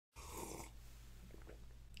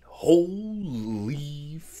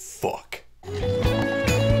Holy fuck.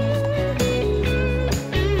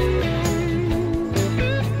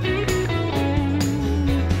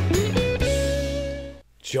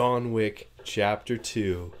 John Wick Chapter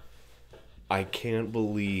 2. I can't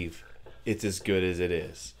believe it's as good as it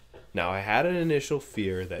is. Now, I had an initial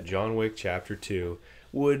fear that John Wick Chapter 2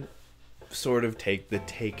 would sort of take the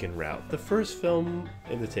Taken route. The first film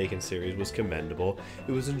in the Taken series was commendable,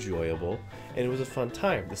 it was enjoyable, and it was a fun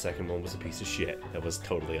time. The second one was a piece of shit that was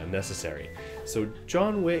totally unnecessary. So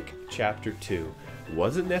John Wick Chapter 2,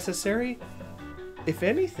 was it necessary? If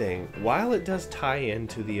anything, while it does tie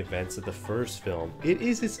into the events of the first film, it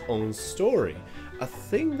is its own story. A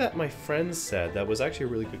thing that my friends said that was actually a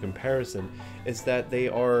really good comparison is that they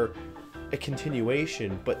are a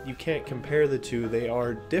continuation, but you can't compare the two. They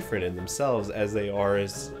are different in themselves as they are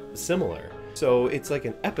as similar. So it's like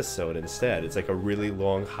an episode instead. It's like a really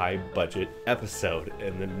long, high budget episode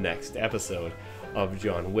in the next episode of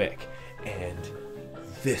John Wick. And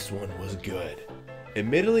this one was good.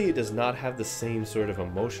 Admittedly, it does not have the same sort of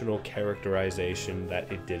emotional characterization that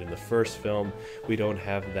it did in the first film. We don't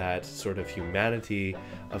have that sort of humanity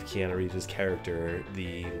of Keanu Reeves' character,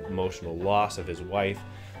 the emotional loss of his wife.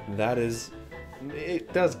 That is,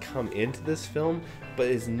 it does come into this film, but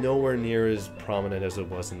is nowhere near as prominent as it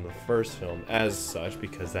was in the first film as such,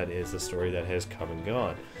 because that is a story that has come and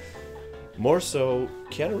gone. More so,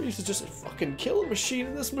 Keanu Reeves is just a fucking killing machine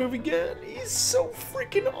in this movie again. He's so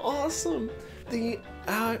freaking awesome. The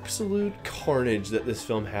absolute carnage that this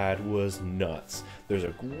film had was nuts. There's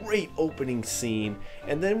a great opening scene,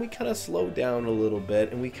 and then we kind of slow down a little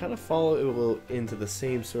bit, and we kind of follow into the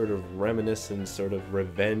same sort of reminiscent, sort of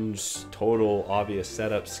revenge, total obvious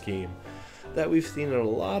setup scheme that we've seen in a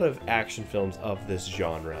lot of action films of this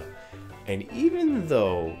genre. And even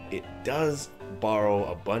though it does borrow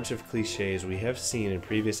a bunch of cliches we have seen in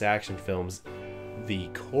previous action films, the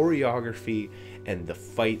choreography and the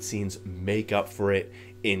fight scenes make up for it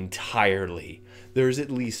entirely. There's at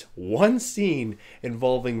least one scene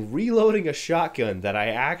involving reloading a shotgun that I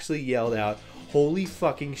actually yelled out, "Holy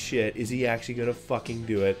fucking shit, is he actually gonna fucking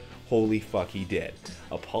do it? Holy fuck, he did."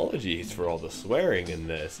 Apologies for all the swearing in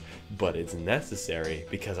this, but it's necessary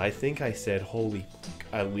because I think I said holy fuck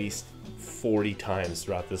at least 40 times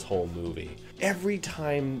throughout this whole movie. Every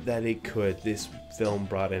time that it could, this film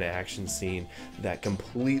brought an action scene that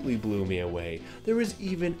completely blew me away. There was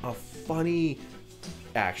even a funny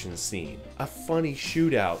action scene, a funny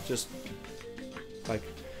shootout, just like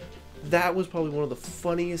that was probably one of the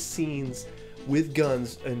funniest scenes with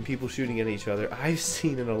guns and people shooting at each other I've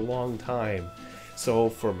seen in a long time. So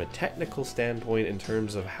from a technical standpoint, in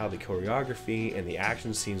terms of how the choreography and the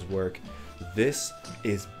action scenes work, this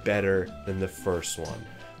is better than the first one.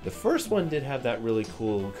 The first one did have that really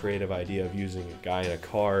cool creative idea of using a guy in a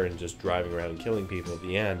car and just driving around and killing people at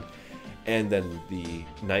the end, and then the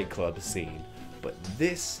nightclub scene. But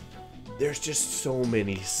this, there's just so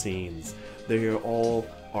many scenes. They all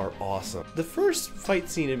are awesome. The first fight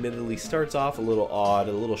scene admittedly starts off a little odd,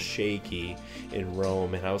 a little shaky in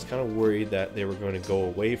Rome, and I was kind of worried that they were going to go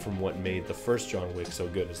away from what made the first John Wick so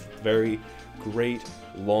good. It's very great,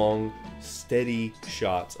 long, steady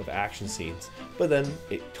shots of action scenes, but then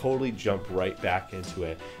it totally jumped right back into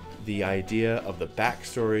it. The idea of the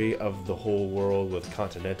backstory of the whole world with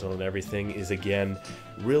Continental and everything is again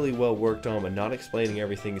really well worked on, but not explaining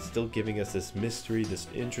everything. It's still giving us this mystery, this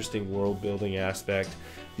interesting world building aspect.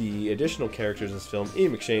 The additional characters in this film,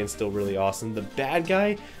 Ian McShane's still really awesome. The bad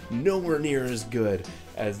guy, nowhere near as good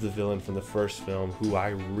as the villain from the first film, who I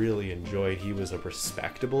really enjoyed. He was a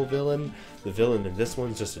respectable villain. The villain in this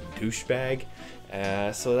one's just a douchebag.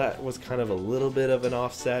 So that was kind of a little bit of an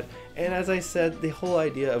offset. And as I said, the whole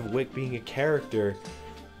idea of Wick being a character,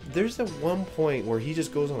 there's at one point where he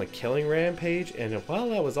just goes on a killing rampage, and while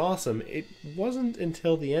that was awesome, it wasn't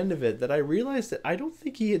until the end of it that I realized that I don't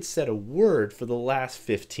think he had said a word for the last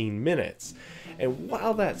 15 minutes. And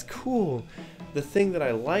while that's cool, the thing that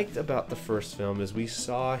I liked about the first film is we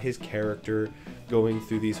saw his character going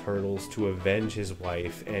through these hurdles to avenge his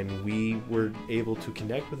wife, and we were able to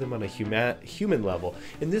connect with him on a human level.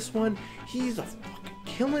 In this one, he's a fucking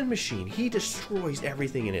killing machine. He destroys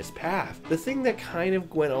everything in his path. The thing that kind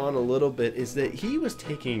of went on a little bit is that he was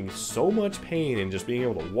taking so much pain and just being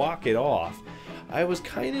able to walk it off. I was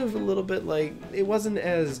kind of a little bit like, it wasn't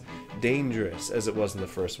as dangerous as it was in the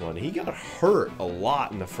first one. He got hurt a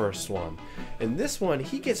lot in the first one. In this one,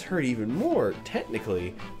 he gets hurt even more,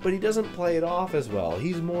 technically, but he doesn't play it off as well.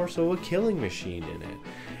 He's more so a killing machine in it.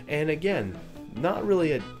 And again, not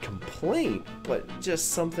really a complaint, but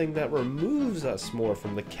just something that removes us more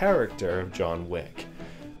from the character of John Wick.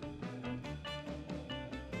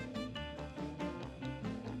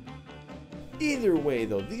 Either way,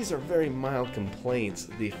 though, these are very mild complaints.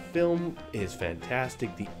 The film is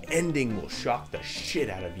fantastic. The ending will shock the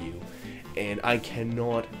shit out of you. And I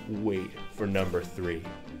cannot wait for number 3.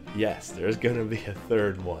 Yes, there's going to be a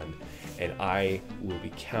third one. And I will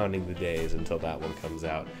be counting the days until that one comes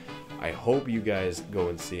out. I hope you guys go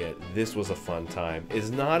and see it. This was a fun time.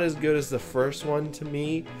 It's not as good as the first one to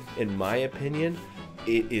me, in my opinion.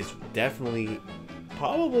 It is definitely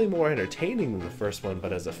probably more entertaining than the first one,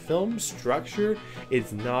 but as a film structure,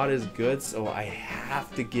 it's not as good, so I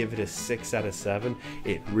have to give it a 6 out of 7.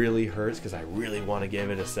 It really hurts because I really want to give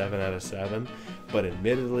it a 7 out of 7, but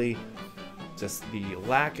admittedly, just the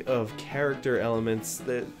lack of character elements,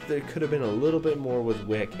 that there could have been a little bit more with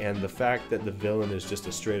Wick, and the fact that the villain is just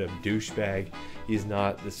a straight up douchebag. He's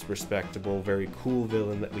not this respectable, very cool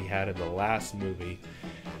villain that we had in the last movie.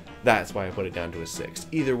 That's why I put it down to a 6.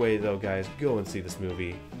 Either way, though, guys, go and see this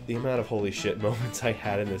movie. The amount of holy shit moments I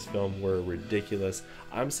had in this film were ridiculous.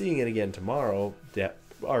 I'm seeing it again tomorrow,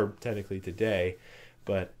 or technically today,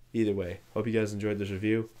 but either way, hope you guys enjoyed this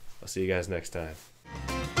review. I'll see you guys next time.